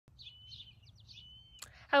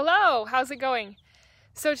Hello, how's it going?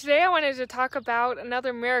 So today I wanted to talk about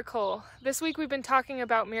another miracle. This week we've been talking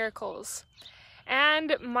about miracles.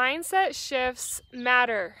 And mindset shifts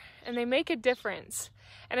matter, and they make a difference.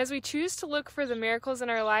 And as we choose to look for the miracles in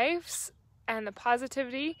our lives and the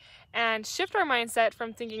positivity and shift our mindset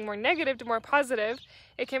from thinking more negative to more positive,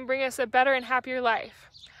 it can bring us a better and happier life.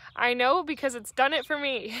 I know because it's done it for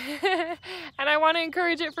me. And I want to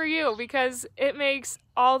encourage it for you because it makes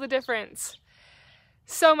all the difference.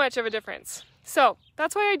 So much of a difference. So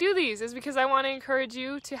that's why I do these, is because I want to encourage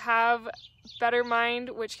you to have a better mind,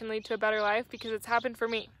 which can lead to a better life, because it's happened for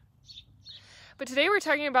me. But today we're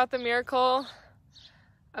talking about the miracle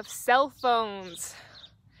of cell phones.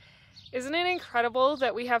 Isn't it incredible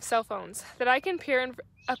that we have cell phones, that I can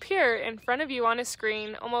appear in front of you on a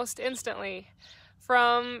screen almost instantly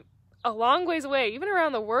from a long ways away, even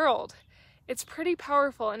around the world? It's pretty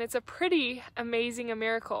powerful, and it's a pretty amazing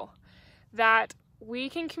miracle that we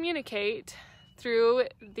can communicate through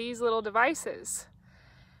these little devices.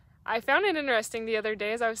 I found it interesting the other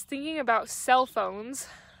day as I was thinking about cell phones.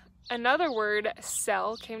 Another word,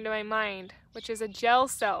 cell, came to my mind, which is a gel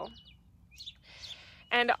cell.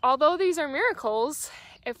 And although these are miracles,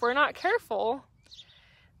 if we're not careful,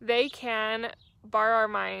 they can bar our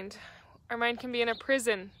mind. Our mind can be in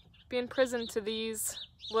prison to these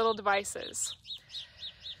little devices.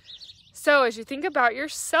 So as you think about your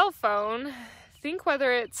cell phone, think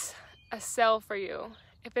whether it's a cell for you,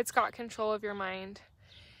 if it's got control of your mind,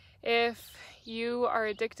 if you are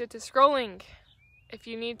addicted to scrolling, if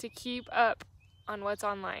you need to keep up on what's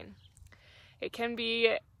online. It can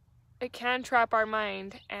trap our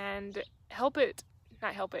mind and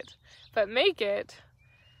make it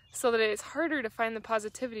so that it's harder to find the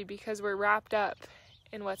positivity because we're wrapped up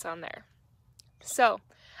in what's on there. So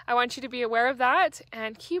I want you to be aware of that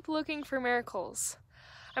and keep looking for miracles.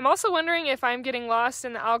 I'm also wondering if I'm getting lost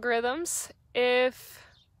in the algorithms, if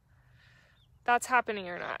that's happening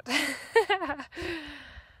or not.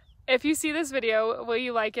 If you see this video, will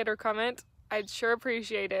you like it or comment? I'd sure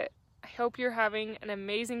appreciate it. I hope you're having an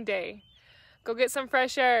amazing day. Go get some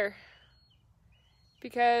fresh air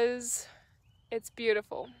because it's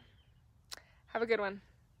beautiful. Have a good one.